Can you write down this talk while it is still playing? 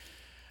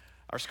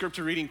Our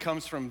scripture reading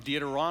comes from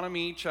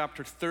Deuteronomy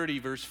chapter 30,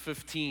 verse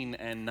 15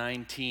 and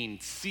 19.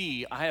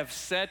 See, I have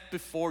set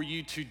before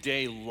you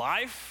today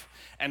life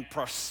and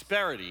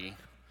prosperity,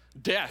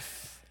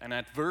 death and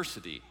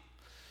adversity.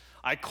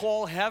 I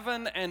call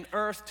heaven and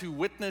earth to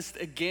witness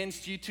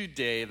against you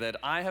today that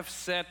I have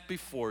set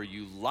before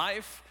you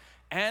life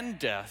and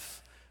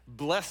death,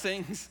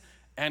 blessings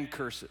and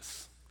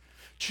curses.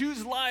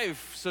 Choose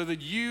life so that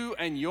you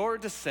and your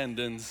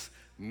descendants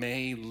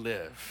may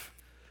live.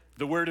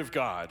 The word of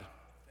God.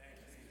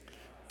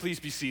 Please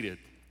be seated.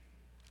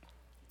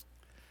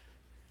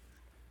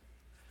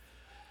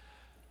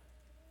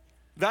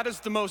 That is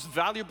the most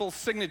valuable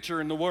signature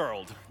in the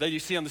world that you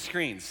see on the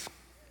screens.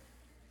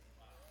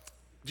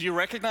 Do you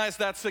recognize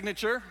that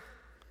signature?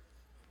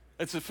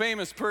 It's a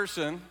famous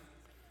person.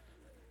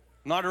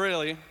 Not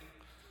really.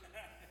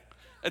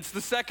 It's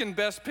the second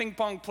best ping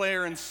pong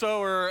player and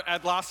sewer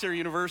at La Salle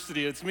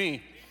University. It's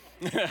me.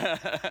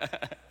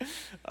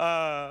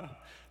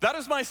 That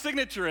is my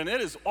signature, and it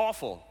is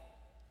awful.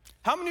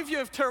 How many of you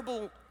have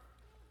terrible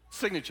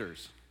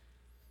signatures?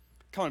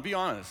 Come on, be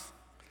honest.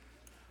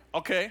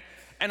 Okay.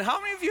 And how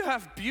many of you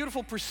have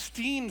beautiful,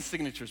 pristine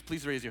signatures?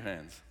 Please raise your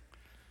hands.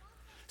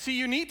 See,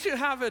 you need to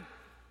have it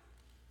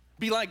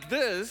be like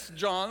this,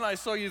 John, I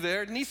saw you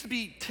there. It needs to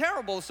be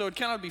terrible so it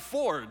cannot be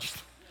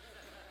forged.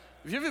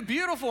 If you have a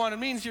beautiful one, it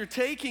means you're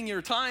taking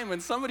your time and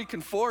somebody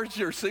can forge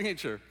your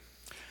signature.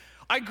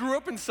 I grew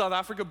up in South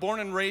Africa, born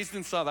and raised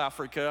in South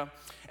Africa.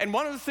 And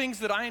one of the things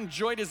that I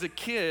enjoyed as a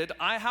kid,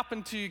 I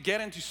happened to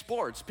get into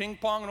sports, ping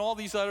pong and all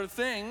these other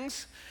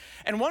things.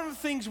 And one of the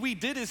things we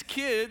did as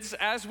kids,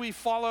 as we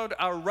followed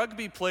our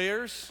rugby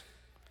players,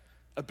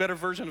 a better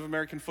version of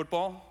American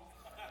football.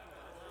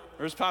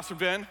 There's Pastor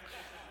Ben.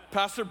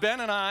 Pastor Ben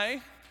and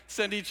I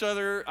send each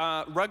other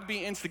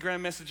rugby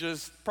Instagram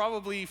messages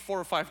probably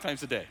 4 or 5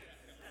 times a day.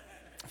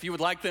 If you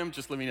would like them,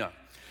 just let me know.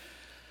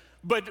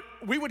 But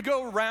we would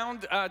go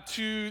around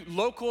to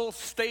local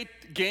state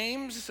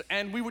games,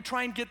 and we would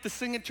try and get the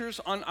signatures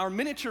on our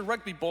miniature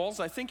rugby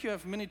balls. I think you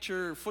have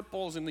miniature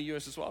footballs in the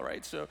US as well,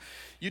 right? So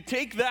you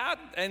take that,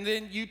 and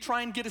then you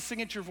try and get a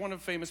signature of one of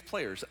the famous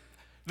players.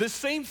 The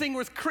same thing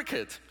with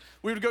cricket.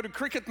 We would go to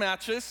cricket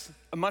matches,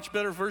 a much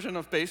better version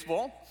of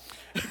baseball.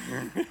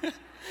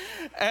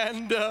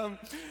 And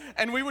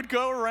we would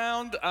go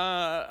around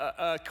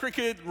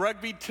cricket,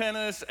 rugby,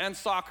 tennis, and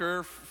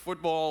soccer.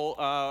 Football,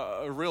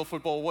 real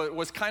football,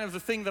 was kind of the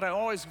thing that I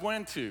always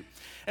went to.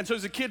 And so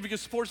as a kid,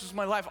 because sports was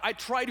my life, I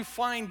try to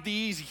find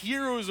these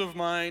heroes of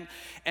mine,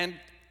 and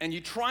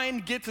you try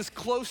and get as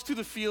close to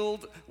the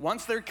field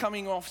once they're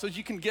coming off so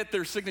you can get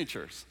their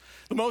signatures.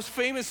 The most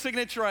famous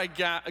signature I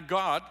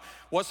got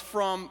was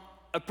from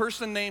a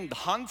person named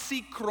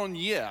Hansie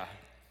Cronje,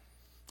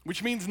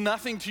 which means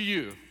nothing to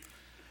you.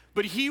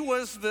 But he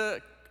was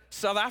the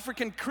South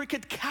African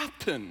cricket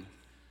captain.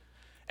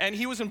 And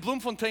he was in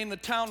Bloemfontein, the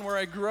town where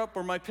I grew up,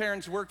 where my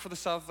parents worked for the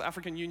South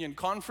African Union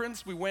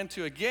Conference. We went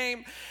to a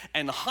game,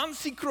 and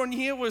Hansie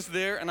Cronje was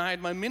there, and I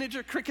had my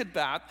miniature cricket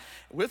bat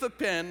with a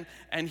pen,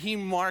 and he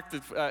marked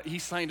it, he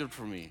signed it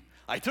for me.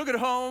 I took it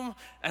home,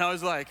 and I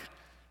was like,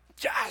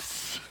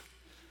 yes!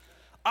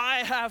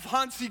 I have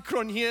Hansie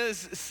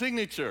Cronje's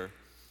signature.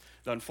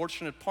 The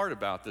unfortunate part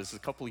about this, a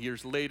couple of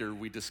years later,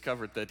 we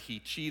discovered that he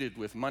cheated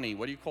with money.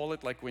 What do you call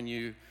it? Like when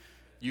you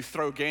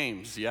throw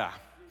games, yeah.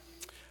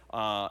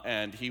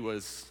 And he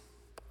was,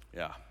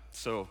 yeah.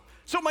 So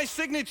my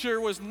signature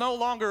was no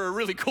longer a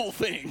really cool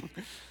thing.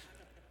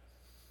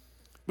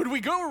 But we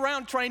go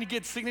around trying to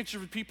get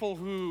signatures of people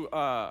who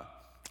are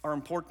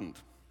important.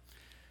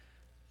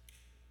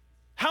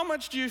 How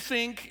much do you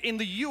think in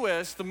the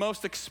US the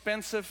most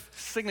expensive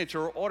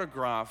signature or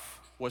autograph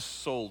was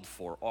sold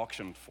for,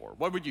 auctioned for?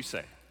 What would you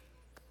say?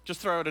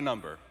 Just throw out a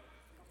number.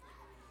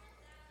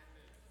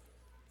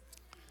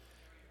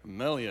 $1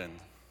 million.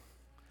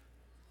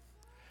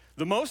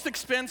 The most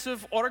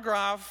expensive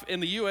autograph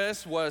in the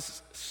US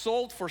was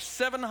sold for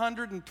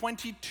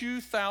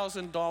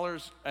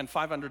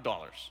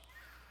 $722,500.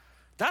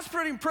 That's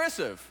pretty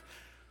impressive.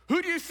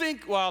 Who do you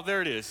think, well,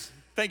 there it is.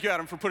 Thank you,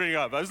 Adam, for putting it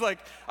up. I was gonna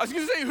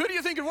say, who do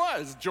you think it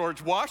was?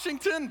 George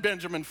Washington,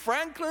 Benjamin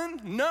Franklin?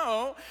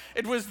 No,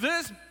 it was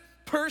this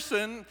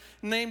person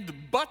named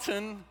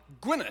Button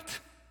Gwinnett.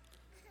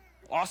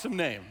 Awesome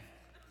name.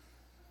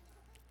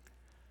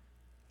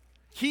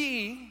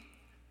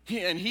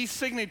 His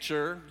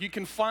signature you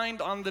can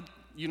find on the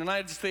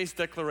United States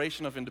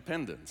Declaration of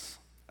Independence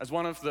as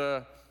one of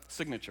the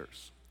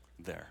signatures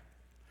there.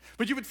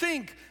 But you would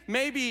think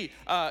maybe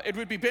it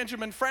would be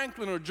Benjamin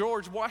Franklin or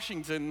George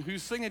Washington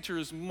whose signature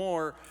is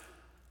more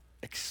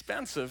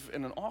expensive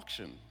in an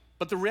auction.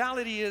 But the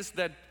reality is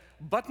that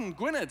Button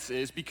Gwinnett's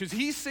is because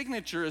his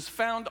signature is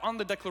found on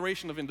the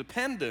Declaration of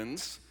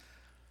Independence,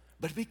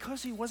 but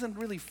because he wasn't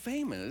really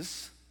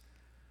famous,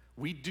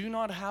 we do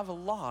not have a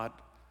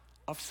lot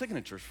of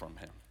signatures from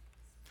him.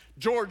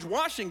 George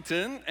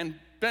Washington and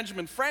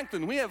Benjamin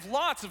Franklin, we have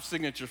lots of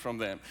signatures from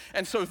them.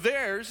 And so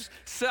theirs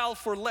sell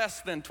for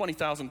less than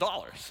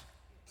 $20,000.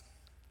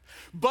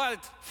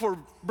 But for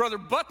Brother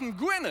Button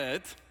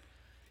Gwinnett,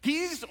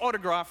 His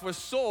autograph was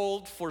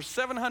sold for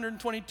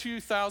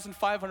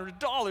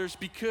 $722,500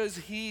 because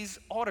his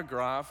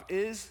autograph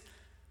is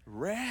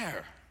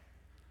rare.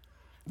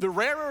 The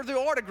rarer the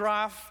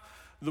autograph,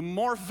 the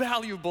more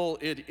valuable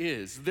it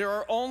is. There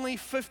are only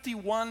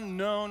 51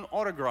 known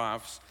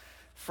autographs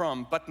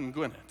from Button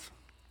Gwinnett.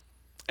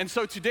 And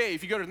so today,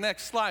 if you go to the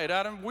next slide,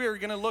 Adam, we're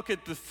going to look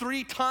at the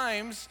 3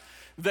 times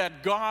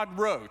that God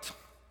wrote.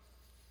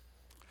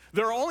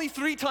 There are only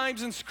 3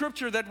 times in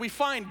Scripture that we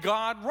find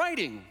God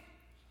writing.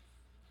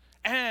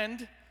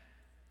 And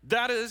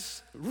that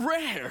is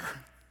rare.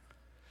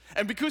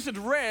 And because it's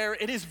rare,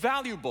 it is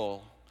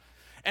valuable.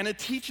 And it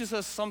teaches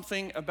us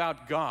something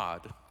about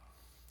God.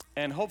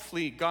 And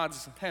hopefully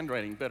God's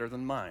handwriting better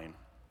than mine.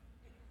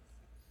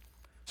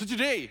 So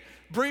today,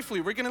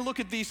 briefly, we're going to look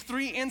at these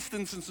 3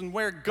 instances in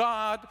where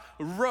God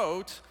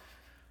wrote.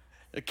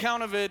 The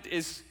account of it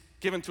is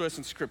given to us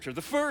in Scripture.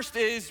 The first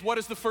is, what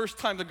is the first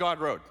time that God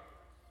wrote?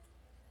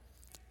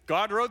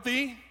 God wrote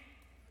the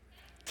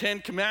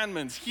 10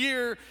 Commandments.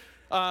 Here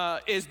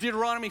is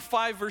Deuteronomy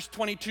 5, verse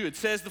 22. It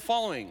says the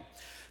following: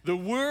 the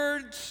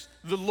words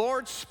the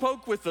Lord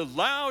spoke with a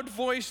loud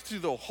voice to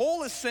the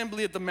whole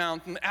assembly at the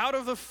mountain. Out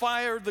of the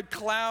fire, the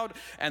cloud,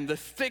 and the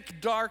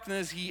thick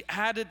darkness, he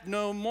added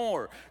no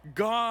more.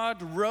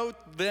 God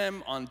wrote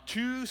them on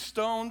 2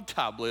 stone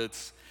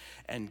tablets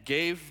and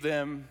gave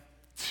them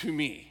to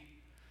me.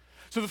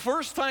 So the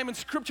first time in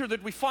Scripture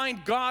that we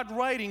find God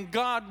writing,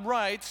 God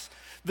writes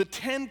the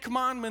 10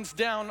 Commandments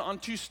down on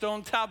 2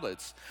 stone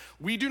tablets.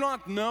 We do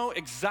not know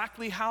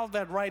exactly how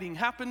that writing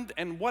happened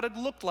and what it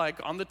looked like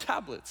on the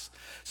tablets.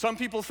 Some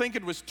people think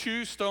it was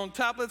 2 stone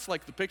tablets,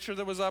 like the picture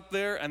that was up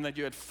there, and that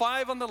you had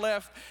 5 on the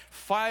left,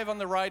 5 on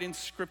the right,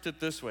 inscripted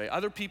this way.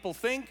 Other people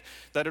think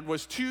that it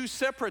was 2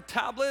 separate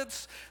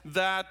tablets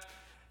that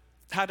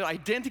had an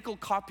identical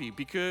copy,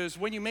 because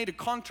when you made a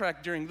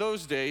contract during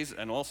those days,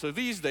 and also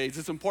these days,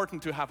 it's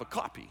important to have a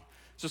copy.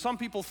 So some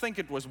people think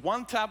it was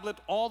 1 tablet,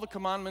 all the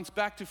commandments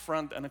back to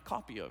front, and a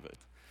copy of it.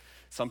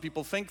 Some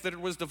people think that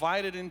it was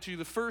divided into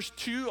the first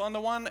 2 on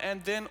the one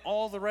and then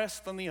all the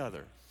rest on the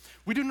other.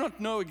 We do not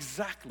know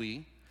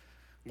exactly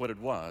what it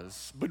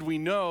was, but we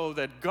know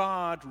that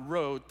God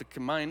wrote the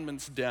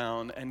commandments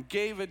down and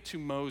gave it to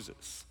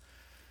Moses.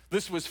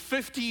 This was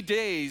 50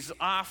 days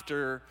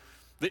after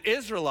the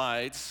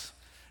Israelites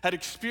had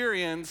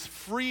experienced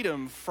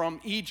freedom from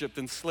Egypt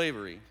and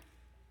slavery.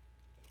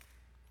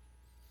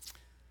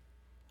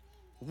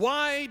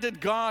 Why did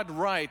God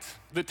write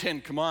the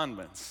 10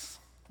 Commandments?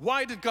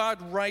 Why did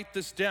God write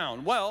this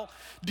down? Well,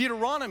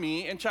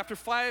 Deuteronomy in chapter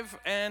 5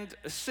 and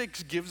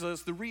 6 gives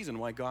us the reason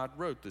why God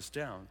wrote this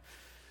down.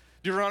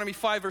 Deuteronomy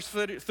 5 verse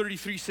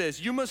 33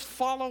 says, "You must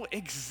follow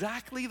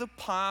exactly the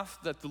path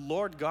that the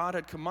Lord God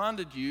had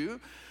commanded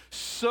you,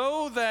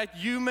 so that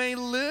you may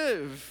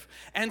live,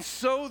 and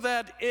so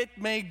that it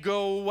may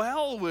go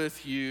well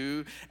with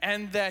you,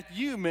 and that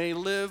you may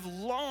live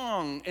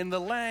long in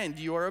the land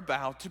you are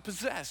about to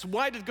possess."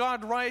 Why did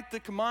God write the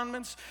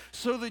commandments?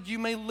 So that you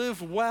may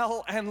live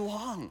well and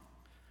long.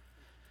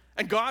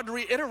 And God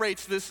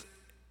reiterates this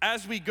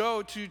as we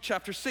go to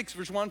chapter 6,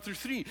 verse 1 through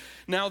 3.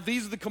 "Now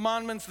these are the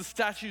commandments, the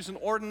statutes, and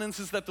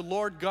ordinances that the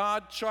Lord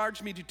God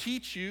charged me to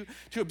teach you,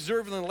 to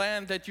observe in the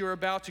land that you're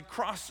about to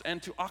cross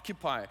and to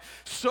occupy,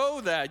 so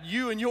that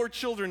you and your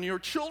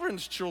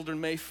children's children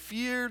may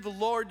fear the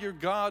Lord your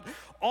God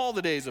all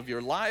the days of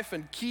your life,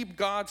 and keep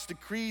God's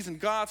decrees and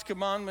God's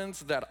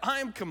commandments that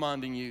I'm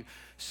commanding you,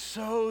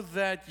 so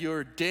that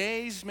your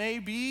days may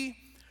be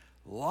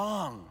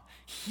long.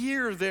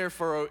 Hear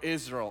therefore, O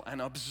Israel,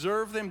 and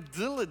observe them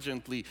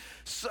diligently,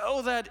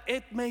 so that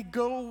it may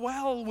go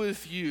well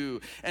with you,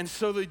 and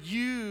so that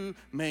you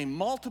may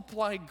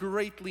multiply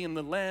greatly in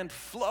the land,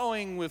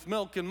 flowing with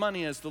milk and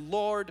honey, as the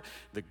Lord,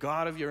 the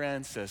God of your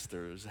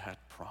ancestors, had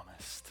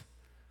promised."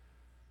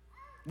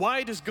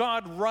 Why does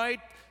God write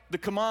the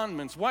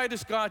commandments? Why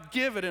does God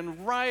give it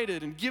and write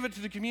it and give it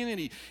to the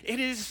community? It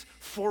is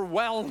for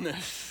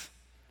wellness.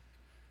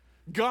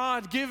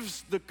 God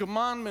gives the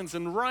commandments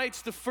and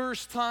writes the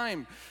first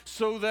time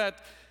so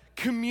that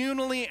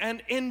communally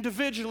and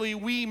individually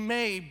we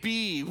may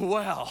be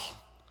well.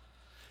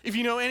 If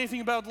you know anything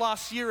about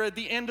last year, at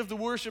the end of the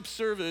worship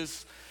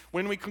service,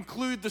 when we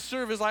conclude the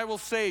service, I will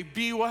say,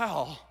 "Be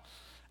well."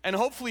 And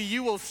hopefully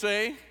you will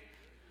say,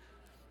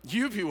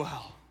 "You be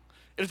well."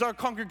 It is our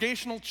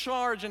congregational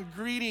charge and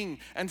greeting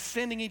and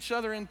sending each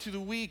other into the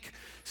week,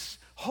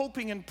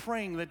 hoping and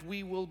praying that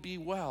we will be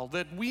well,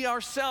 that we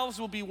ourselves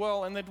will be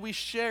well, and that we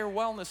share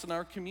wellness in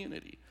our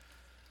community.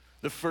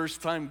 The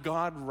first time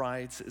God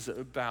writes is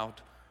about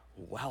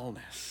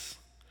wellness.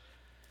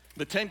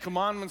 The 10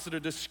 Commandments are a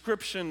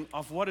description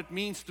of what it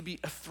means to be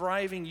a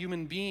thriving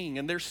human being.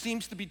 And there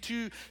seems to be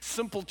 2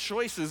 simple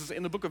choices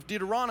in the book of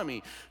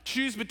Deuteronomy.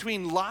 Choose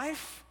between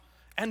life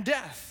and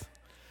death.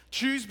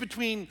 Choose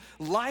between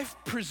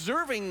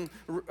life-preserving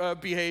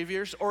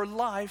behaviors or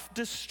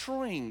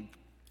life-destroying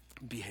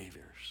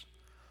behaviors.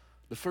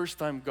 The first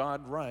time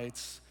God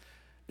writes,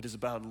 it is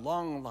about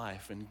long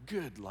life and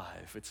good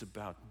life. It's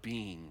about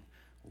being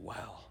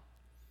well.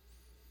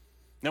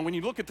 Now, when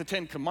you look at the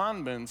 10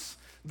 Commandments,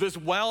 this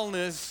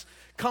wellness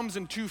comes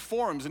in two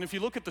forms. And if you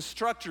look at the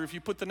structure, if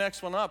you put the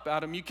next one up,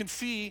 Adam, you can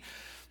see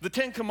the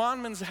 10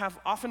 Commandments have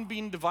often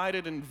been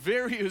divided in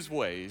various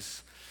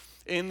ways.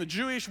 In the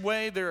Jewish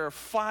way, there are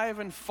 5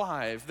 and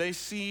 5. They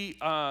see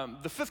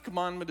the 5th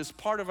commandment as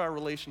part of our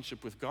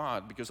relationship with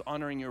God, because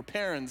honoring your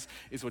parents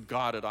is what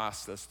God had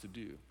asked us to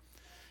do.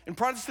 In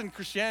Protestant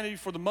Christianity,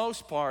 for the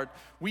most part,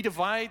 we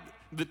divide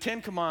the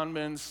 10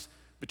 commandments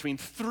between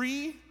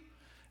 3,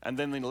 and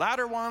then the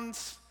latter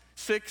ones,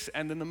 6,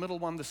 and then the middle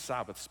one, the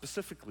Sabbath,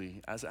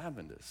 specifically as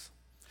Adventists.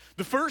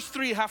 The first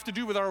 3 have to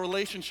do with our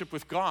relationship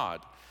with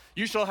God.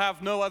 You shall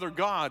have no other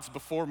gods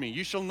before me.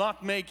 You shall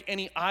not make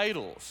any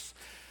idols.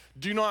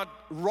 Do not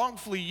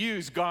wrongfully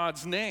use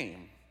God's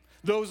name.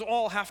 Those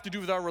all have to do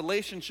with our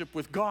relationship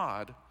with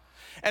God.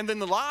 And then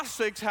the last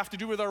 6 have to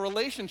do with our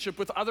relationship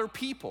with other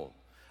people.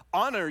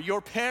 Honor your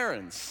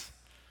parents.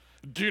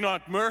 Do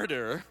not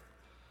murder.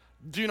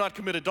 Do not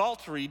commit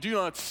adultery. Do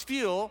not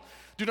steal.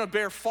 Do not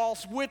bear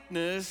false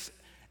witness.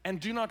 And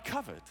do not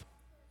covet.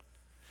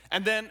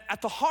 And then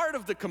at the heart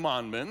of the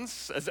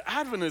commandments, as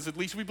Adventists at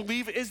least we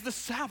believe, is the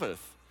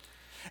Sabbath.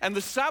 And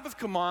the Sabbath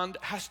command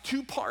has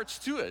 2 parts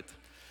to it.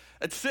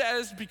 It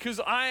says, because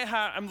I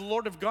am the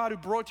Lord of God who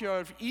brought you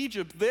out of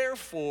Egypt,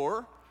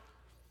 therefore,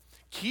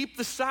 keep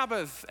the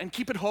Sabbath and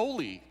keep it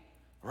holy,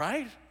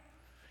 right?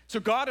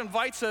 So God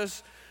invites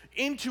us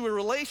into a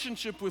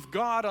relationship with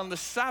God on the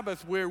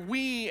Sabbath where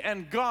we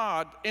and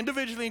God,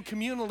 individually and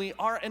communally,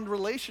 are in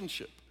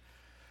relationship.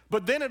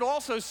 But then it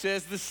also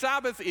says the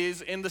Sabbath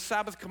is, in the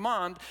Sabbath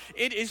command,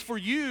 it is for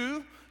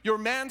you, your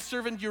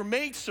manservant, your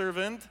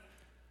maidservant,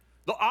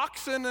 the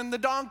oxen and the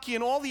donkey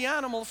and all the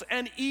animals,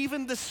 and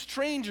even the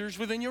strangers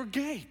within your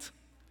gate.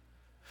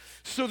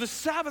 So the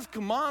Sabbath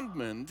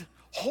commandment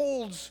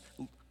holds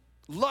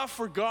love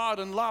for God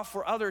and love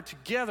for other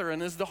together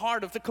and is the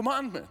heart of the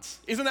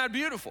commandments. Isn't that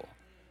beautiful?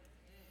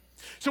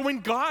 So when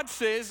God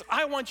says,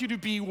 I want you to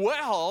be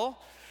well,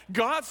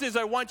 God says,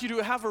 I want you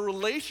to have a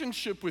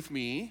relationship with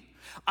me.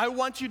 I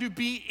want you to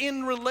be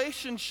in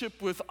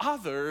relationship with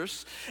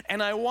others,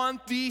 and I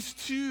want these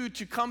two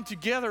to come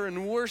together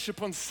and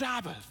worship on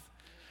Sabbath.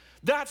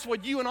 That's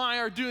what you and I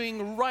are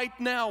doing right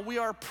now. We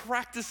are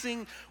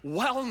practicing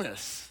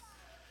wellness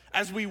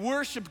as we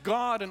worship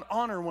God and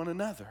honor one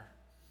another.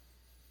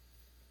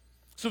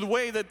 So the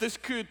way that this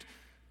could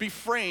be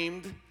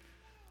framed,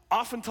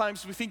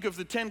 oftentimes we think of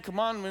the 10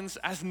 Commandments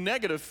as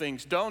negative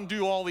things. Don't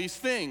do all these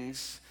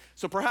things.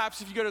 So perhaps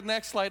if you go to the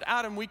next slide,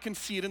 Adam, we can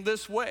see it in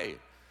this way.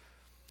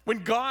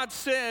 When God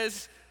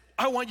says,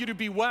 I want you to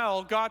be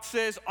well, God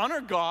says,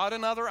 honor God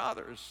and honor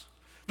others.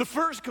 The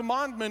first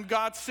commandment,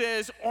 God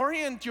says,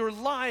 orient your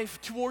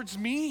life towards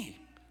me.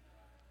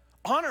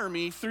 Honor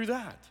me through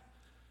that.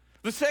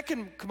 The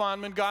second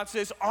commandment, God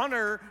says,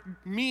 honor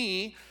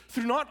me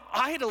through not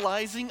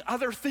idolizing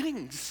other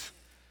things.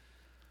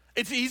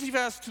 It's easy for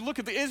us to look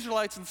at the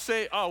Israelites and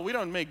say, oh, we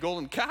don't make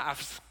golden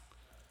calves.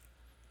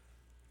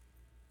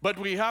 But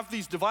we have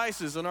these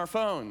devices on our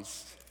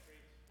phones.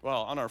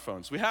 Well, on our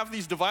phones. We have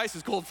these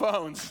devices called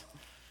phones.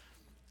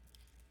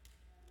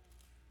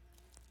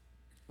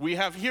 We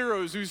have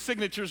heroes whose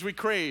signatures we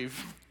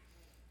crave.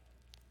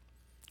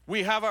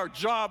 We have our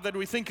job that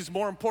we think is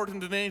more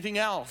important than anything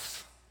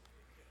else.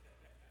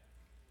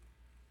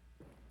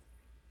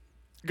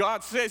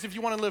 God says, if you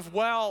want to live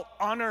well,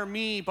 honor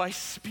me by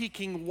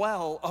speaking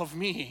well of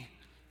me.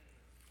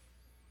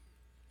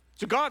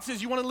 So God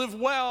says, you want to live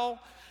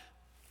well,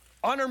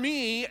 honor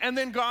me, and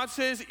then God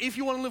says, if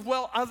you want to live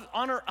well,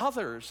 honor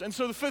others. And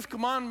so the 5th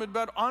commandment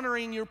about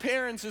honoring your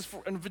parents is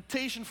for an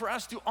invitation for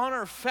us to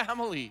honor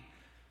family.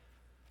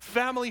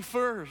 Family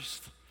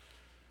first.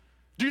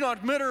 Do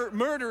not murder.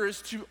 Murder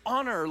is to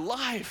honor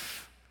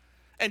life.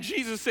 And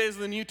Jesus says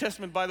in the New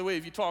Testament, by the way,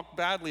 if you talk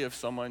badly of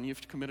someone,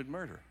 you've committed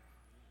murder.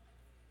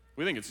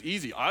 We think it's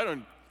easy. I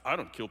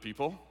don't kill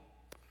people.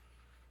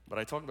 But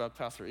I talk about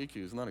Pastor Iku,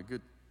 who's not a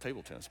good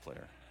table tennis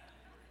player.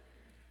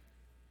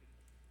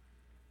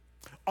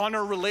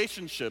 Honor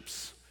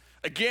relationships.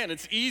 Again,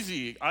 it's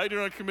easy. I do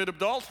not commit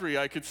adultery,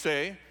 I could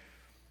say.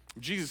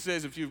 Jesus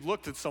says if you've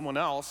looked at someone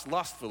else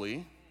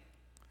lustfully.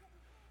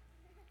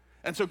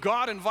 And so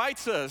God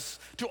invites us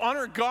to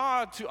honor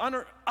God, to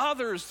honor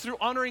others through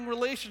honoring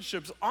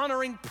relationships,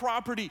 honoring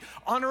property,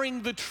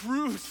 honoring the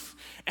truth,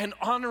 and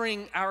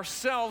honoring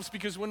ourselves.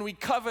 Because when we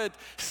covet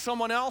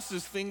someone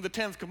else's thing, the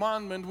 10th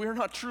commandment, we're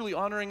not truly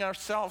honoring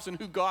ourselves and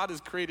who God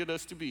has created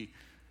us to be.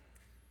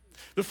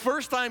 The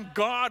first time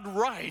God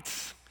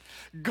writes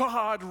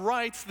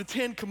the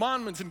 10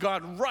 commandments, and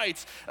God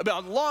writes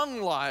about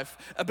long life,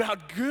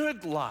 about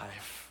good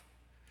life,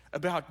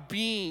 about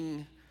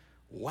being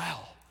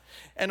well.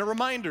 And a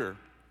reminder,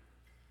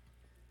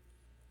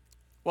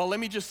 well, let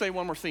me just say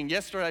one more thing.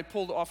 Yesterday I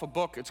pulled off a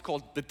book. It's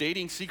called The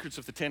Dating Secrets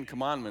of the 10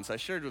 Commandments. I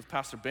shared it with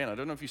Pastor Ben. I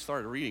don't know if you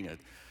started reading it.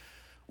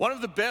 One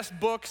of the best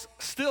books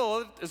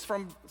still is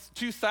from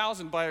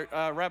 2000 by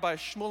Rabbi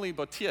Shmuley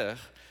Botier.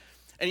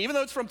 And even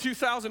though it's from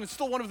 2000, it's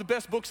still one of the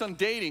best books on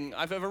dating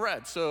I've ever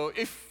read. So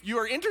if you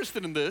are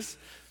interested in this,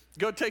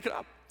 go take it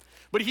up.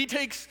 But he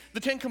takes the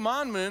Ten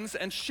Commandments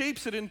and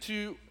shapes it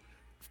into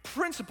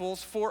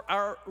principles for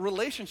our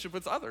relationship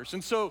with others.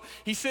 And so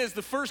he says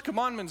the first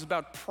commandment is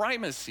about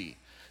primacy.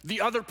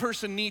 The other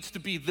person needs to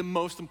be the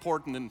most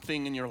important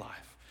thing in your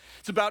life.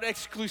 It's about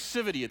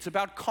exclusivity. It's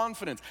about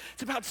confidence.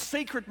 It's about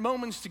sacred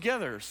moments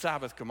together,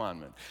 Sabbath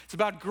commandment. It's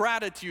about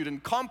gratitude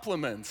and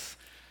compliments.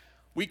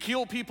 We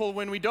kill people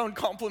when we don't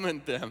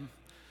compliment them.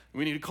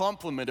 We need to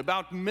compliment.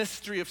 About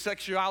mystery of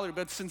sexuality,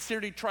 about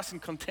sincerity, trust,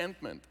 and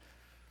contentment.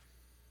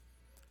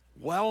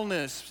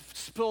 Wellness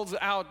spills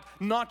out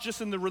not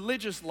just in the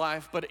religious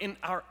life, but in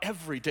our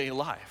everyday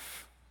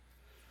life.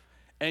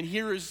 And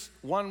here is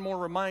one more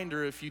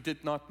reminder, if you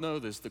did not know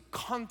this. The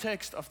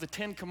context of the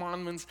Ten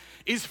Commandments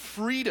is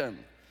freedom.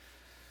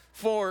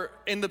 For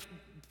in the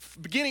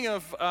beginning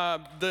of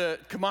the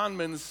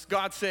commandments,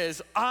 God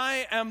says,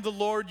 I am the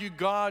Lord your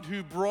God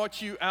who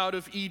brought you out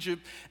of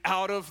Egypt,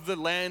 out of the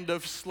land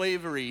of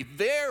slavery.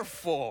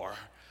 Therefore,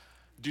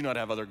 do not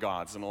have other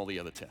gods than all the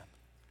other 10.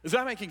 Is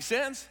that making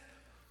sense?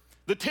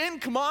 The Ten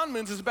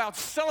Commandments is about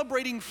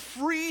celebrating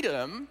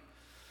freedom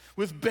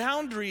with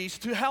boundaries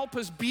to help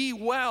us be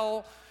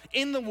well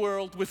in the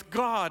world with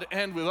God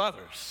and with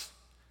others.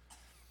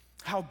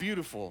 How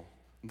beautiful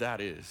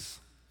that is.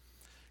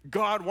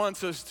 God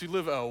wants us to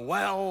live a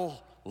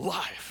well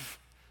life.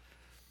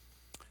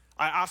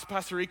 I asked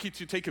Pastor Ricky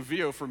to take a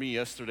video for me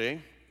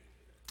yesterday.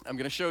 I'm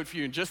going to show it for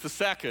you in just a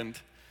second.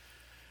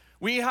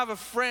 We have a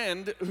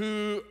friend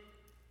who,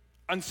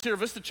 on Sierra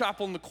Vista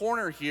Chapel in the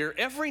corner here,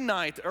 every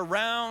night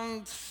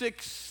around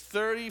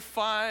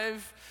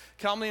 6:35,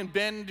 Calmly and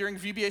Ben during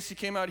VBAC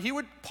came out, he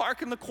would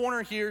park in the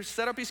corner here,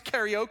 set up his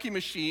karaoke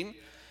machine,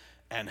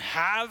 and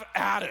have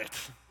at it.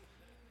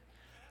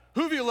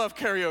 Who of you love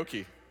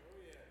karaoke?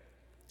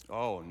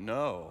 Oh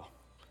no,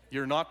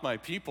 you're not my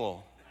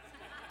people.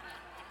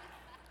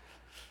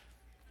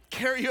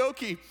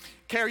 Karaoke,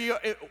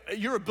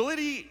 your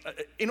ability,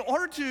 in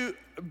order to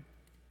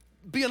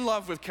be in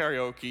love with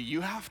karaoke,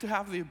 you have to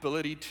have the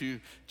ability to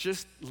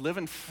just live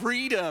in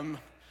freedom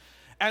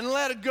and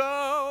let it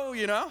go,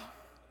 you know?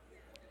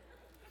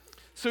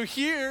 So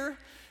here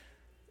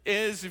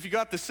is, if you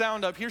got the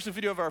sound up, here's a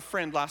video of our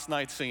friend last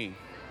night singing.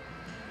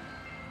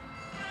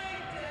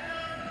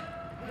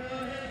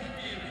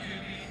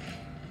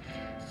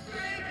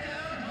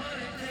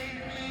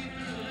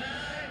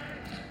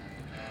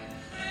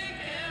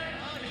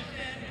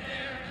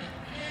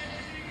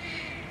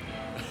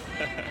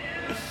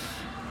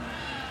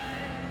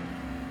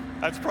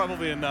 That's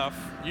probably enough.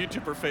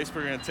 YouTube or Facebook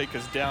are going to take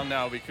us down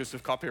now because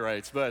of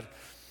copyrights. But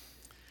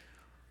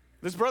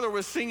this brother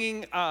was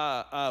singing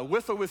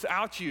With or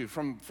Without You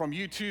from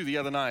U2 the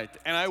other night.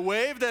 And I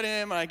waved at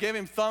him, and I gave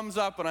him thumbs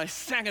up, and I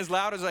sang as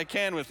loud as I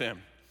can with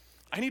him.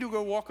 I need to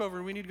go walk over,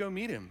 and we need to go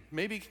meet him.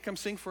 Maybe he can come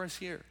sing for us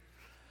here.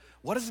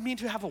 What does it mean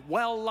to have a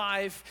well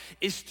life?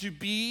 Is to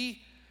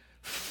be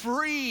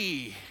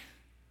free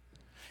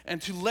and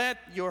to let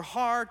your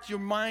heart, your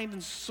mind,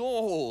 and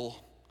soul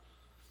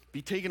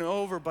be taken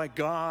over by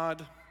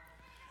God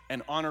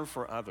and honor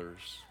for others.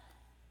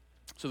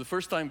 So the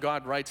first time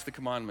God writes the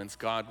commandments,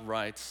 God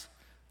writes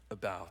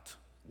about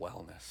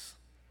wellness.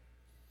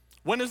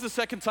 When is the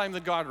second time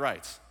that God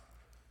writes?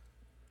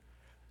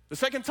 The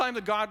second time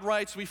that God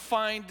writes, we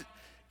find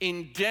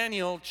in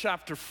Daniel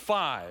chapter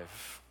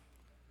 5,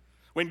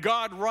 when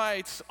God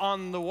writes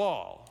on the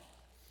wall,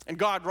 and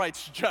God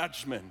writes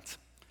judgment.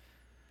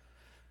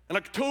 On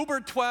October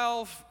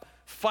 12,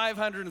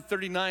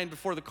 539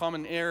 before the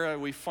Common Era,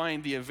 we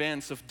find the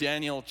events of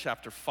Daniel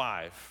chapter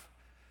 5.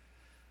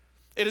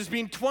 It has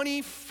been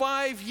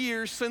 25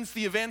 years since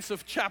the events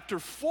of chapter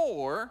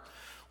 4,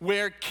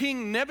 where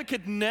King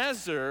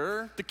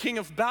Nebuchadnezzar, the king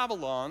of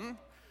Babylon,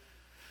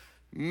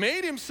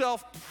 made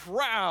himself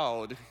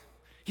proud.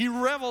 He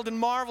reveled and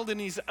marveled in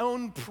his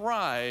own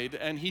pride,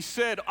 and he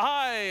said,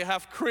 I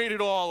have created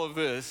all of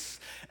this.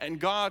 And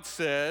God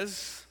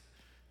says,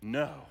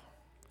 no.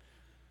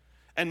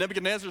 And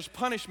Nebuchadnezzar's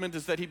punishment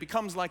is that he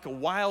becomes like a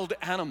wild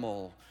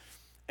animal,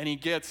 and he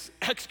gets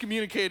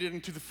excommunicated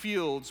into the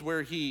fields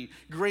where he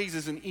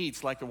grazes and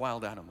eats like a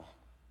wild animal.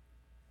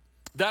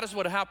 That is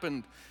what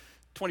happened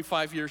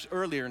 25 years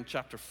earlier in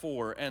chapter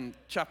 4, and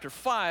chapter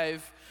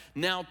 5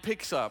 now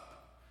picks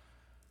up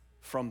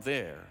from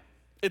there.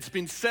 It's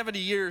been 70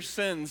 years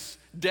since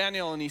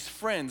Daniel and his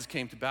friends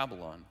came to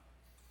Babylon.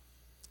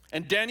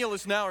 And Daniel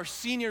is now our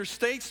senior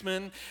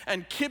statesman,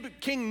 and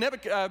King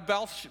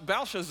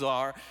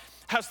Belshazzar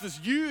has this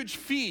huge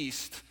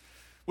feast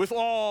with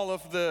all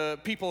of the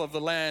people of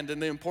the land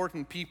and the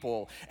important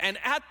people. And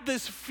at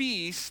this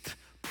feast,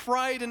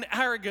 pride and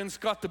arrogance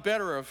got the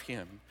better of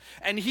him.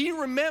 And he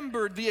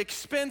remembered the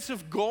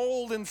expensive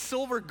gold and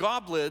silver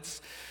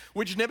goblets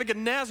which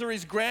Nebuchadnezzar,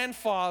 his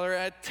grandfather,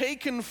 had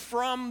taken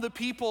from the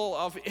people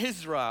of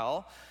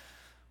Israel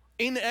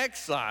in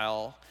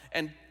exile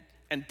and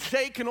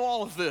taken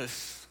all of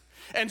this.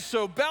 And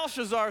so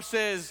Belshazzar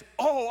says,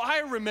 oh, I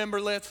remember,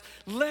 let's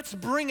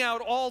bring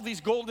out all these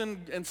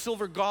golden and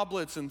silver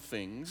goblets and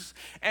things.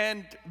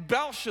 And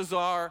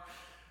Belshazzar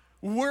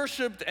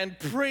worshiped and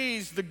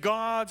praised the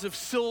gods of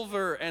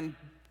silver and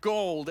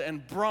gold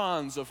and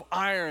bronze, of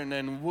iron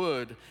and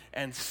wood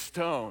and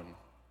stone.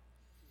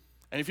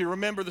 And if you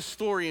remember the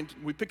story, and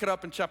we pick it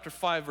up in chapter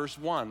 5, verse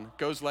 1, it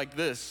goes like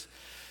this.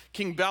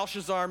 King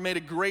Belshazzar made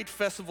a great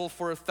festival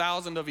for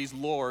 1,000 of his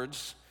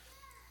lords,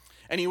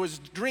 and he was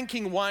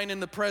drinking wine in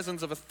the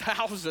presence of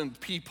 1,000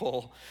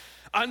 people.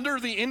 Under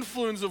the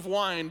influence of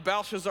wine,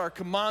 Belshazzar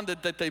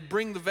commanded that they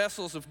bring the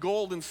vessels of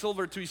gold and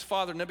silver to his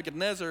father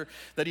Nebuchadnezzar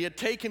that he had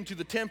taken to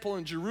the temple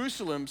in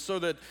Jerusalem, so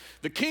that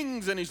the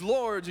kings and his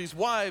lords, his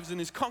wives and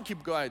his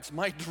concubines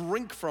might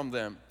drink from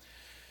them.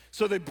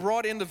 So they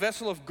brought in the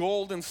vessel of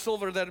gold and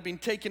silver that had been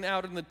taken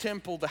out in the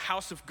temple, the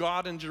house of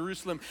God in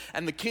Jerusalem,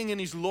 and the king and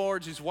his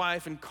lords, his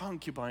wife and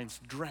concubines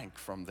drank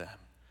from them.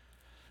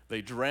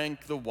 They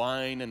drank the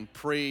wine and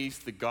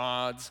praised the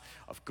gods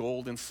of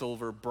gold and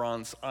silver,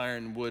 bronze,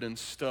 iron, wood, and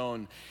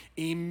stone.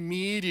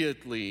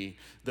 Immediately,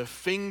 the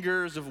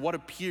fingers of what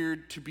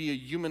appeared to be a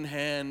human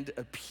hand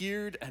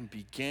appeared and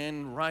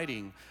began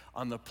writing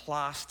on the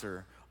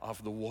plaster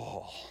of the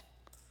wall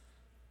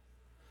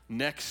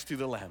next to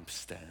the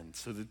lampstand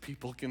so that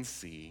people can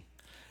see.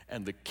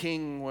 And the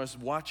king was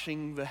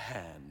watching the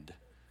hand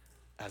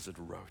as it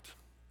wrote.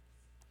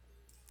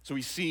 So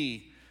we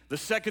see the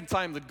second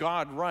time that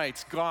God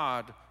writes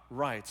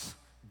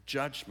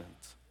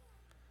judgment.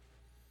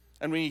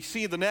 And we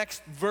see the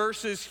next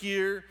verses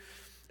here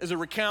is a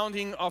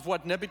recounting of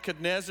what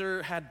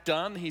Nebuchadnezzar had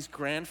done, his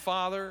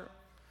grandfather,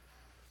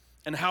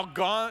 and how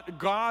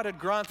God had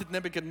granted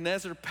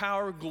Nebuchadnezzar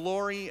power,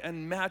 glory,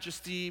 and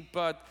majesty,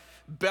 but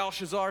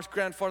Belshazzar's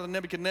grandfather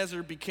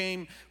Nebuchadnezzar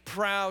became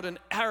proud and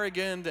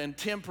arrogant and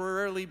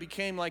temporarily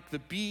became like the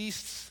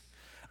beasts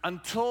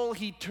until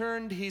he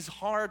turned his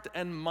heart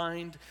and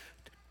mind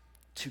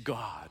to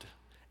God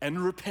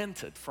and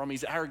repented from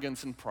his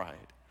arrogance and pride.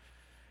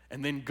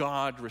 And then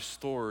God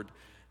restored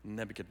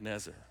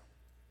Nebuchadnezzar.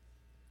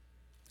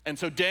 And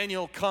so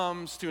Daniel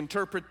comes to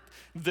interpret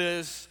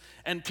this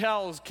and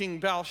tells King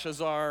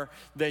Belshazzar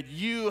that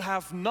you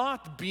have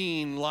not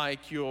been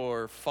like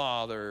your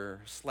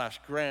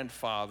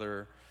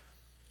father/grandfather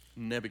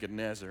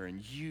Nebuchadnezzar,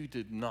 and you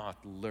did not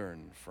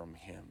learn from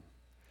him.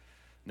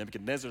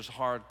 Nebuchadnezzar's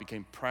heart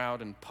became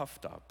proud and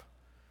puffed up,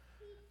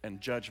 and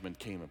judgment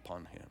came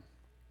upon him.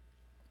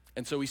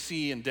 And so we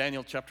see in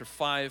Daniel chapter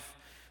 5,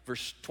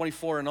 verse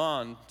 24 and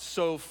on,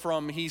 so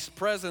from his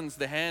presence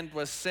the hand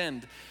was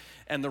sent,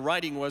 and the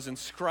writing was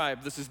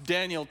inscribed. This is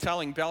Daniel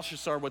telling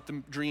Belshazzar what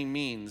the dream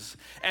means.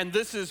 And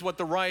this is what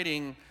the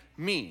writing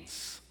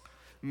means.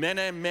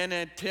 Mene,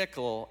 mene,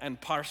 tekel, and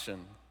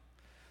parsin.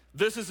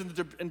 This is an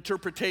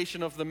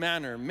interpretation of the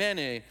manner.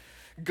 Mene,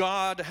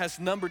 God has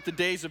numbered the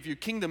days of your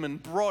kingdom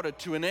and brought it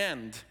to an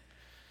end.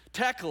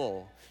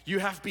 Tekel, you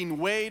have been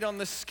weighed on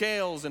the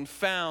scales and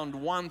found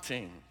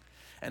wanting.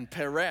 And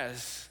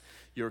Perez,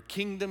 your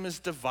kingdom is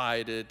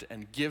divided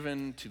and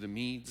given to the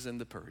Medes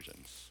and the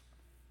Persians.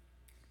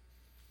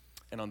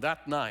 And on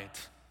that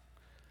night,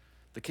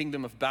 the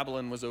kingdom of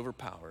Babylon was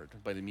overpowered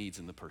by the Medes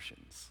and the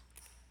Persians.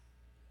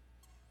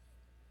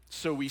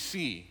 So we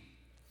see,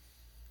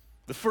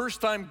 the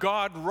first time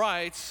God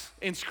writes,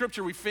 in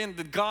Scripture we find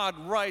that God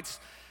writes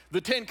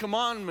the 10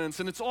 Commandments,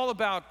 and it's all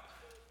about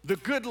the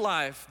good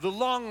life, the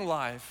long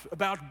life,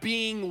 about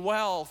being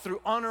well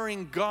through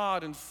honoring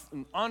God and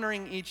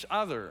honoring each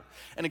other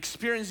and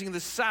experiencing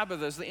the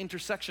Sabbath as the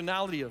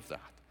intersectionality of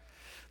that.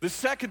 The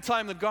second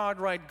time that God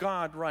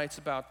writes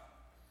about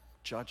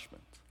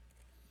judgment.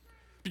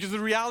 Because the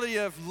reality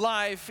of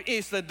life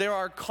is that there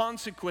are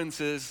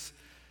consequences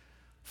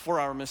for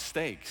our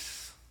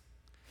mistakes.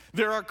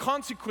 There are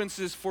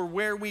consequences for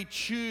where we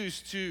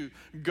choose to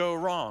go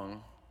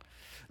wrong.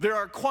 There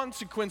are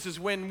consequences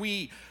when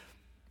we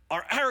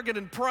are arrogant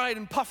in pride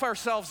and puff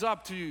ourselves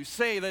up to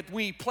say that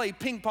we play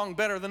ping pong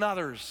better than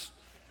others.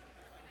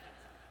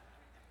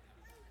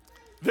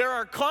 There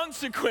are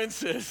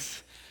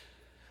consequences.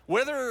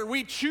 Whether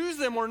we choose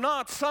them or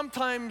not,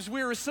 sometimes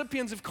we're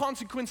recipients of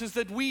consequences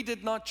that we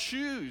did not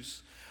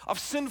choose, of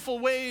sinful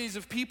ways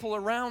of people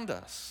around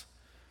us.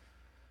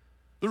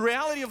 The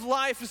reality of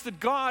life is that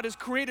God has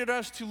created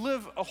us to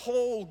live a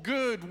whole,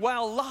 good,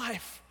 well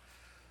life.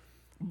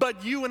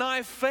 But you and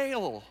I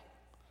fail.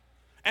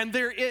 And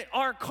there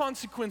are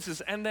consequences,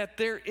 and that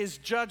there is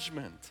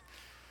judgment.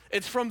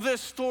 It's from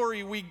this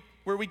story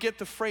where we get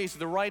the phrase,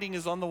 the writing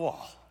is on the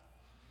wall.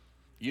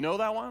 You know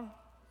that one?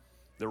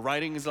 The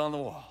writing is on the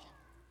wall.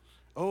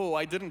 Oh,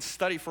 I didn't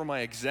study for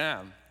my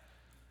exam.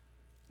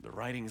 The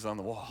writing is on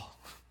the wall.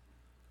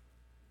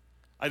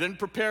 I didn't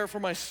prepare for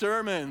my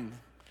sermon.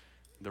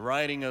 The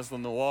writing is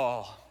on the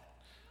wall.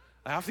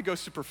 I have to go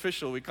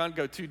superficial. We can't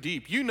go too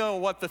deep. You know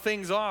what the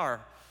things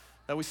are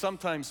that we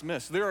sometimes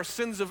miss. There are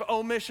sins of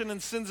omission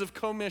and sins of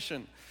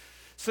commission.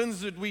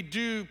 Sins that we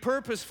do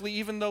purposefully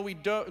even though we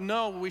don't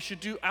know we should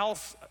do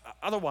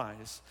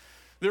otherwise.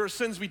 There are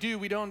sins we do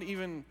we don't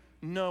even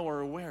know or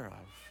aware of.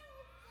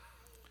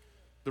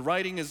 The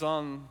writing is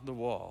on the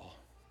wall.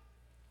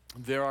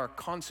 There are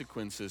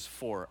consequences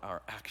for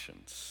our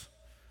actions.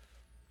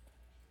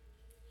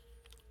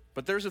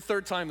 But there's a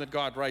third time that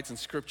God writes in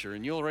Scripture,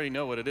 and you already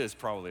know what it is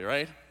probably,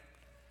 right?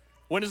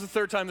 When is the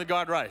third time that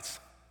God writes?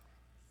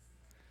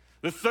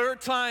 The third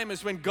time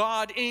is when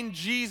God in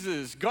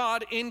Jesus,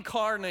 God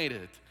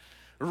incarnated,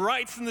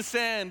 writes in the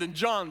sand in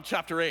John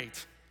chapter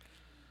 8.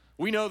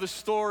 We know the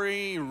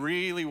story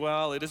really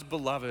well. It is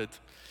beloved.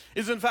 It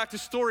is in fact a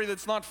story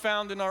that's not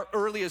found in our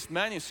earliest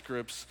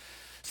manuscripts.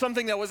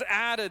 Something that was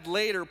added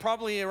later,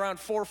 probably around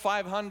 400 or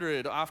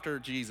 500 after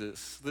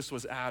Jesus. This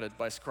was added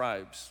by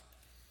scribes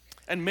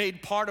and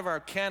made part of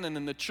our canon,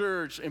 and the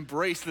church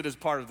embraced it as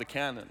part of the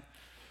canon.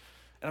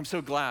 And I'm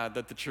so glad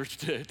that the church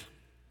did.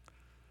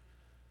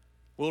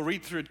 We'll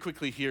read through it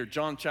quickly here.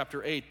 John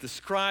chapter 8. The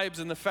scribes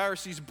and the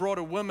Pharisees brought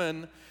a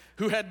woman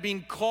who had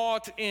been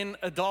caught in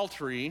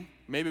adultery.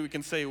 Maybe we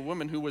can say a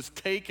woman who was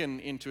taken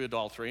into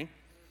adultery.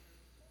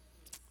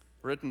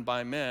 Written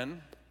by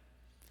men.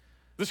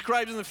 The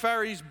scribes and the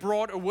Pharisees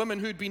brought a woman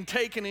who'd been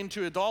taken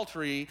into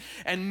adultery,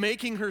 and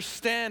making her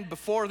stand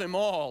before them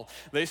all,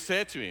 they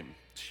said to him,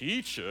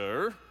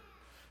 "Teacher,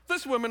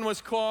 this woman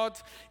was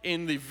caught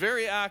in the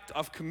very act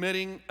of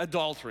committing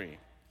adultery.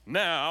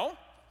 Now,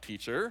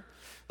 teacher,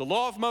 the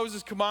law of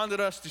Moses commanded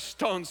us to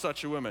stone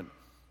such a woman.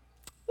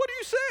 What do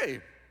you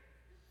say?"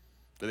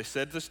 They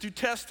said this to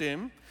test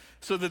him,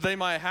 so that they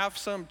might have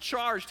some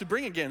charge to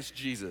bring against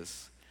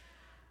Jesus.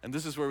 And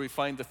this is where we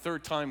find the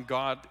third time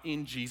God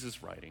in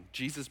Jesus writing.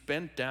 Jesus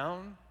bent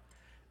down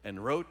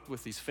and wrote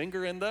with his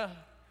finger in the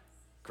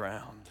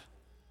ground.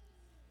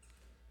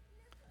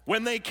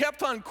 When they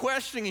kept on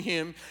questioning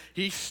him,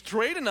 he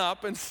straightened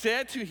up and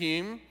said to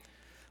him,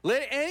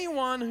 "Let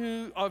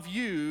anyone of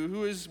you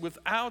who is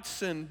without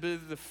sin be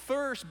the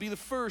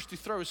first to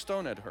throw a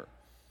stone at her."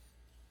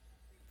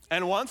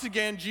 And once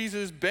again,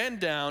 Jesus bent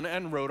down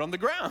and wrote on the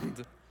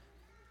ground.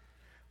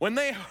 When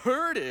they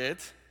heard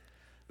it,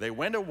 they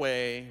went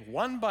away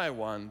one by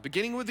one,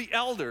 beginning with the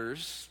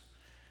elders,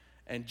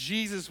 and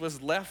Jesus was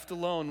left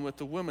alone with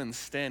the woman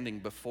standing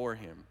before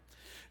him.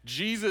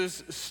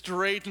 Jesus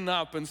straightened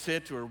up and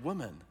said to her,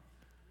 "Woman,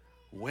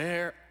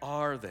 where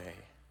are they?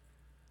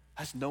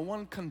 Has no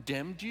one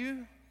condemned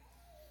you?"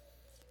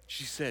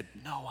 She said,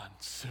 "No one,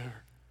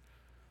 sir,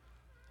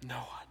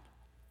 no one."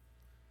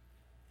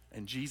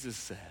 And Jesus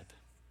said,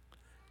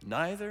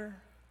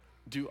 "Neither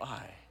do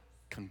I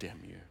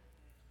condemn you.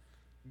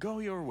 Go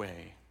your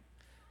way,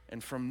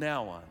 and from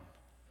now on,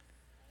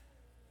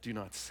 do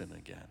not sin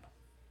again."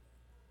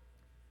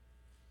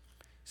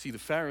 See, the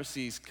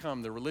Pharisees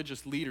come, the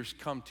religious leaders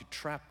come to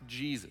trap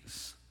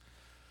Jesus,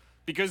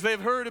 because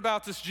they've heard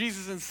about this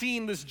Jesus and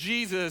seen this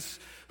Jesus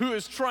who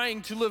is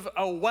trying to live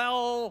a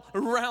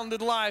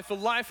well-rounded life, a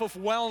life of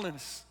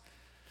wellness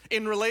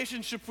in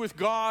relationship with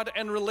God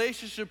and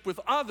relationship with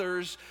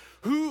others,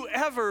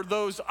 whoever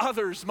those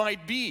others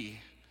might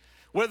be,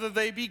 whether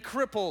they be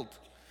crippled,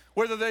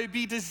 whether they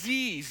be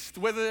diseased,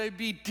 whether they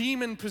be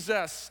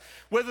demon-possessed,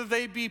 whether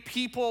they be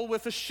people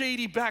with a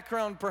shady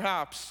background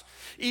perhaps,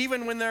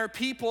 even when there are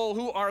people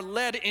who are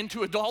led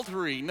into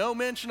adultery. No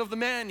mention of the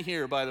man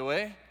here, by the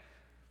way.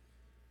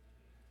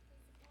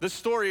 This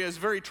story is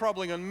very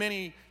troubling in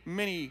many,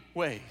 many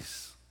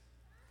ways.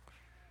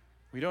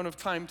 We don't have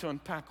time to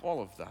unpack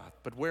all of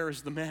that, but where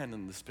is the man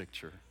in this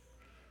picture?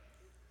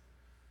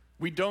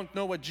 We don't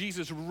know what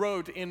Jesus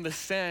wrote in the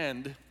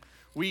sand.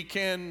 We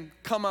can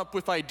come up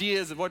with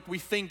ideas of what we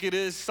think it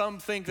is. Some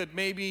think that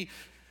maybe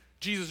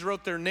Jesus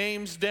wrote their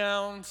names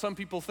down. Some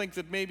people think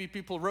that maybe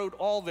people wrote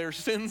all their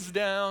sins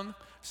down.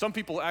 Some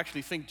people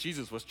actually think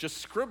Jesus was just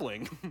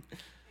scribbling.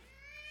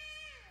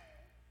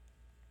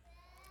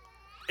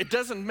 It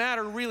doesn't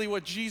matter really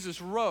what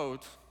Jesus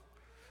wrote,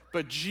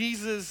 but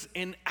Jesus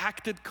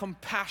enacted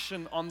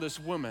compassion on this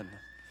woman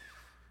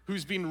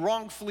who's been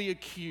wrongfully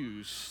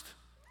accused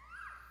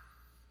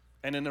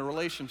and in a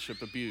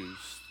relationship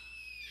abused.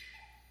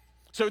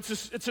 So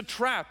it's a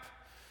trap,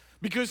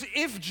 because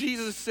if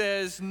Jesus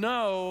says,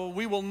 "No,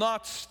 we will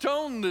not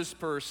stone this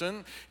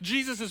person,"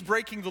 Jesus is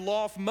breaking the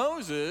law of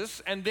Moses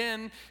and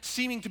then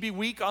seeming to be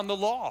weak on the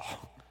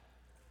law.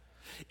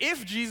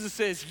 If Jesus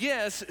says,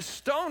 "Yes,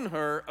 stone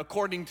her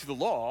according to the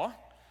law,"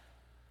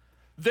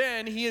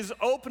 then he is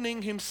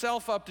opening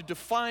himself up to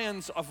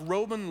defiance of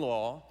Roman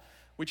law,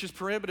 which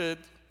prohibited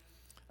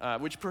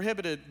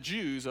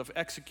Jews of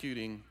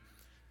executing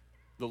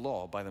the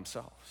law by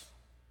themselves.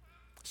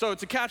 So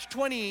it's a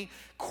catch-20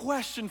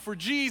 question for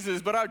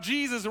Jesus, but our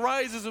Jesus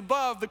rises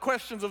above the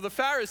questions of the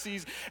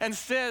Pharisees and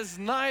says,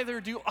 "Neither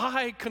do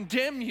I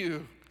condemn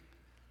you."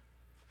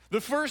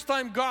 The first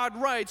time God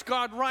writes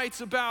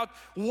about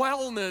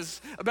wellness,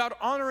 about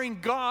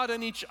honoring God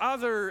and each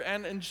other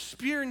and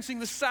experiencing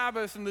the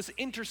Sabbath and this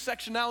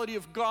intersectionality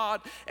of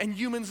God and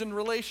humans in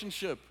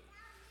relationship,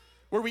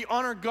 where we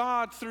honor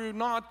God through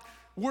not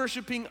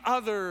worshiping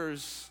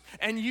others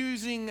and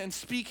using and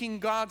speaking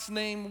God's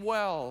name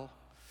well,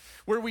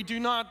 where we do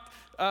not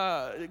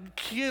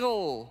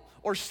kill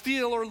or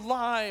steal or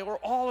lie or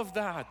all of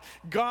that.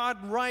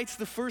 God writes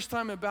the first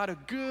time about a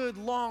good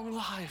long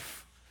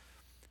life.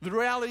 The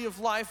reality of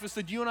life is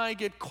that you and I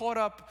get caught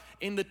up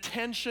in the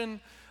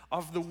tension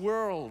of the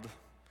world,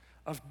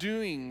 of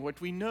doing what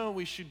we know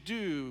we should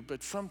do,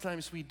 but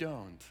sometimes we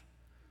don't.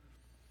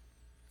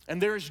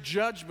 And there is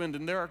judgment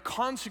and there are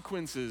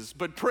consequences.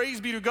 But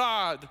praise be to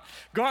God.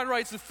 God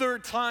writes the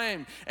third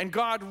time, and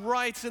God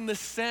writes in the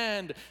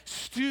sand,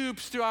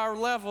 stoops to our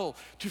level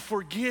to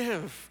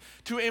forgive,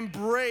 to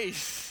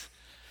embrace,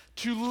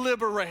 to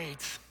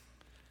liberate,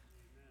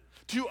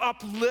 to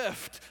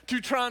uplift,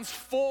 to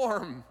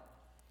transform,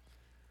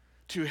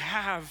 to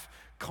have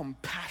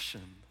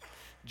compassion.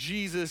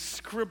 Jesus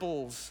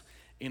scribbles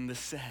in the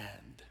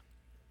sand.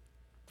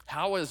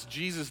 How is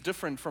Jesus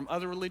different from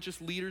other religious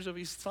leaders of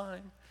his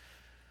time?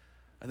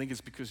 I think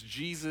it's because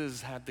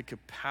Jesus had the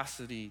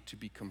capacity to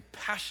be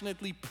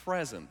compassionately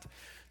present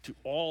to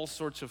all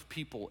sorts of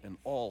people in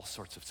all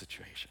sorts of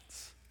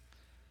situations.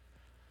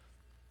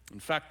 In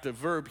fact, the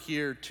verb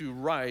here, to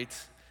write,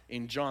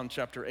 in John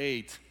chapter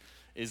 8,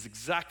 is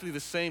exactly the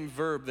same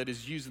verb that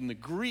is used in the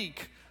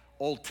Greek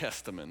Old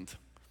Testament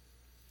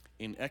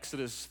in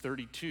Exodus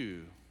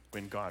 32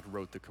 when God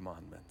wrote the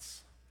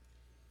commandments.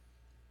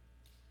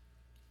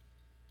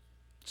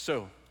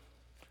 So,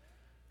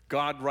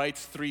 God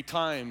writes 3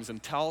 times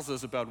and tells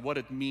us about what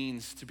it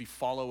means to be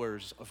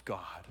followers of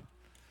God,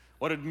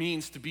 what it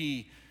means to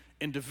be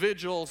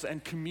individuals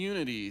and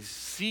communities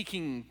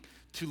seeking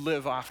to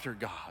live after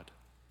God.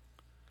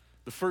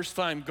 The first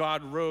time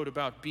God wrote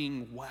about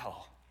being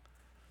well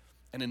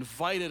and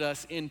invited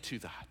us into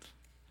that.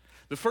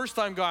 The first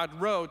time God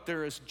wrote,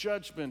 there is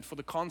judgment for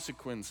the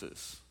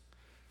consequences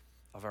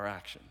of our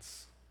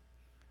actions.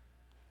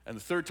 And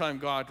the third time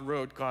God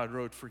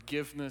wrote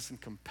forgiveness and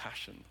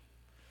compassion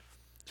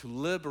to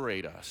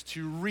liberate us,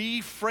 to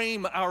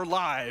reframe our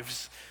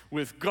lives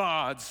with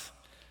God's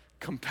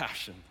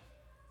compassion.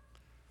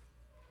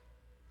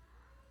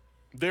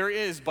 There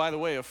is, by the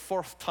way, a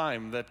 4th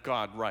time that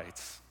God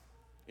writes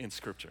in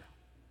Scripture.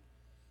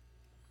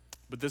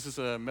 But this is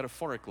a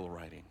metaphorical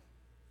writing.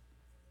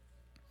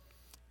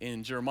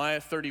 In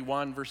Jeremiah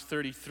 31, verse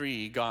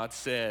 33, God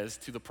says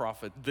to the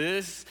prophet,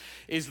 "This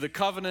is the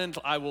covenant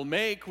I will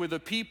make with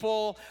the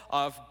people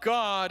of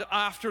God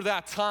after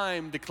that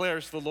time,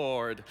 declares the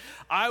Lord.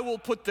 I will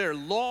put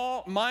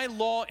my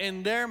law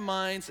in their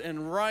minds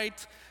and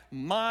write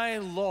my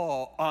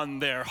law on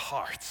their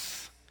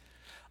hearts.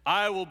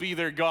 I will be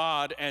their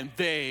God and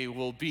they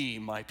will be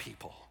my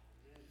people."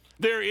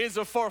 There is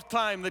a 4th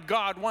time that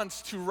God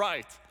wants to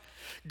write.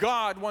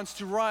 God wants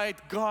to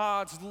write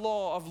God's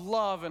law of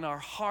love in our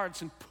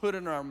hearts and put it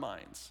in our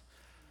minds.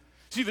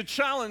 See, the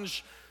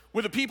challenge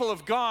with the people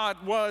of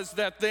God was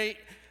that they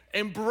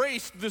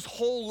embraced this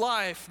whole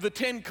life, the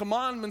 10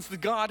 commandments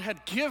that God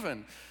had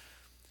given,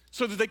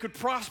 so that they could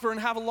prosper and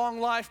have a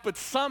long life. But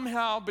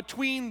somehow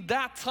between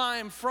that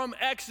time, from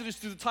Exodus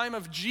to the time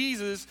of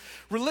Jesus,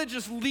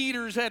 religious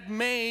leaders had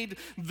made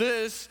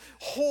this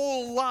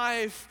whole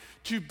life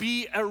to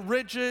be a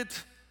rigid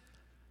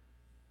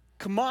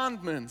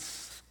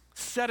commandments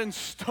set in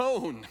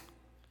stone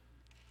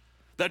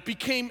that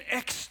became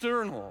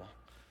external,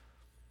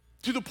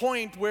 to the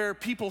point where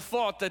people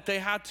thought that they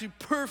had to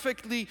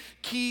perfectly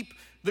keep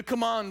the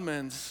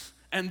commandments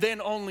and then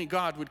only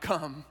God would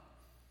come.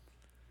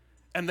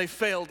 And they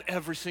failed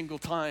every single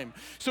time.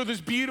 So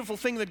this beautiful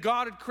thing that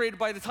God had created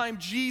by the time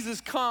Jesus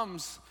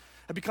comes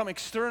had become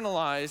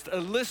externalized, a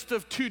list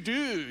of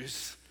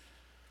to-dos,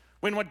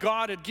 when what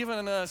God had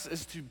given us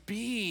is to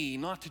be,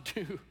 not to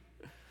do.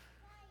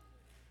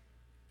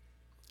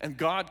 And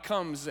God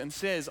comes and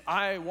says,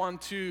 "I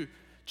want to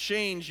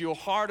change your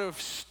heart of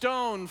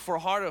stone for a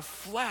heart of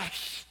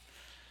flesh.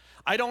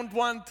 I don't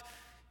want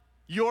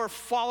your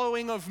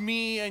following of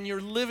me and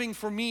your living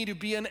for me to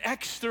be an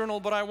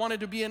external, but I want it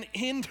to be an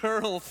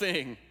internal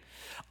thing.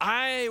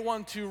 I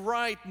want to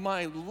write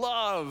my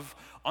love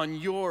on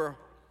your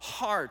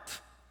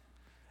heart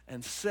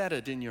and set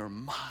it in your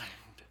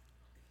mind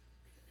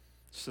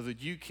so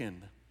that you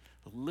can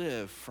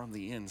live from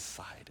the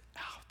inside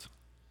out."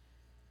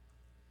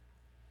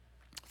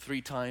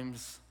 3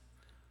 times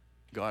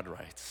God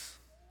writes.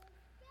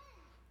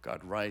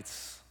 God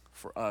writes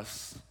for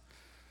us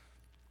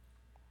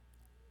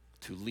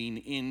to lean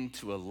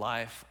into a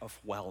life of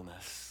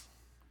wellness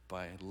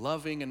by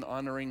loving and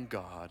honoring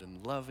God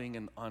and loving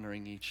and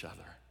honoring each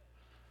other.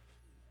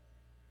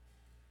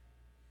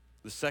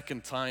 The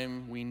second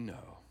time, we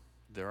know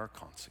there are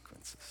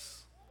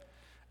consequences.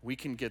 We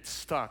can get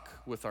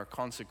stuck with our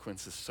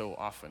consequences so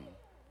often.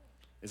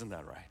 Isn't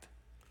that right?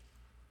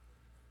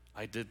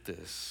 I did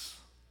this.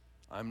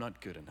 I'm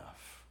not good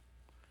enough.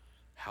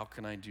 How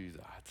can I do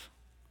that?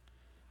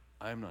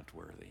 I'm not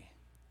worthy.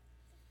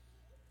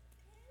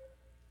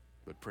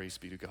 But praise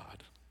be to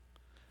God.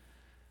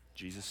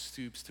 Jesus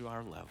stoops to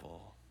our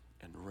level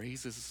and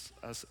raises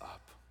us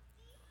up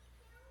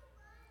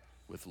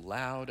with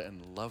loud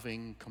and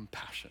loving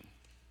compassion.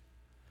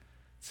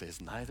 It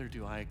says, "Neither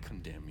do I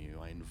condemn you.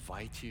 I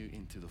invite you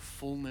into the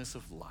fullness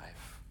of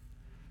life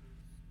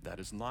that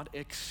is not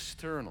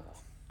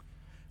external,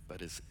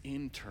 but is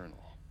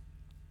internal.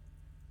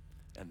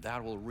 And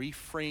that will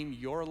reframe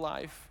your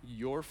life,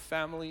 your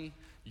family,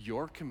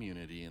 your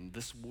community in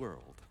this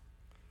world.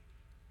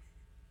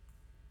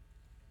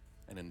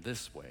 And in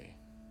this way,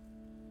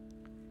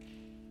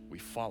 we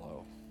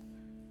follow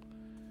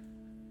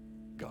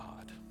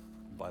God.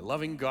 By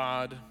loving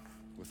God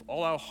with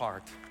all our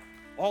heart,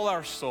 all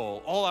our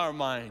soul, all our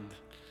mind,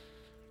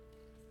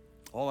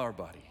 all our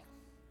body,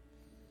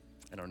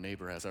 and our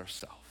neighbor as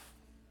ourself.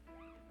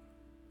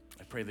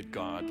 I pray that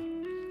God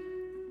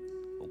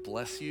will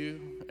bless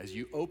you as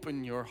you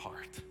open your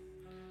heart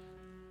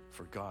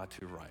for God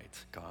to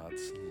write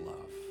God's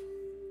love.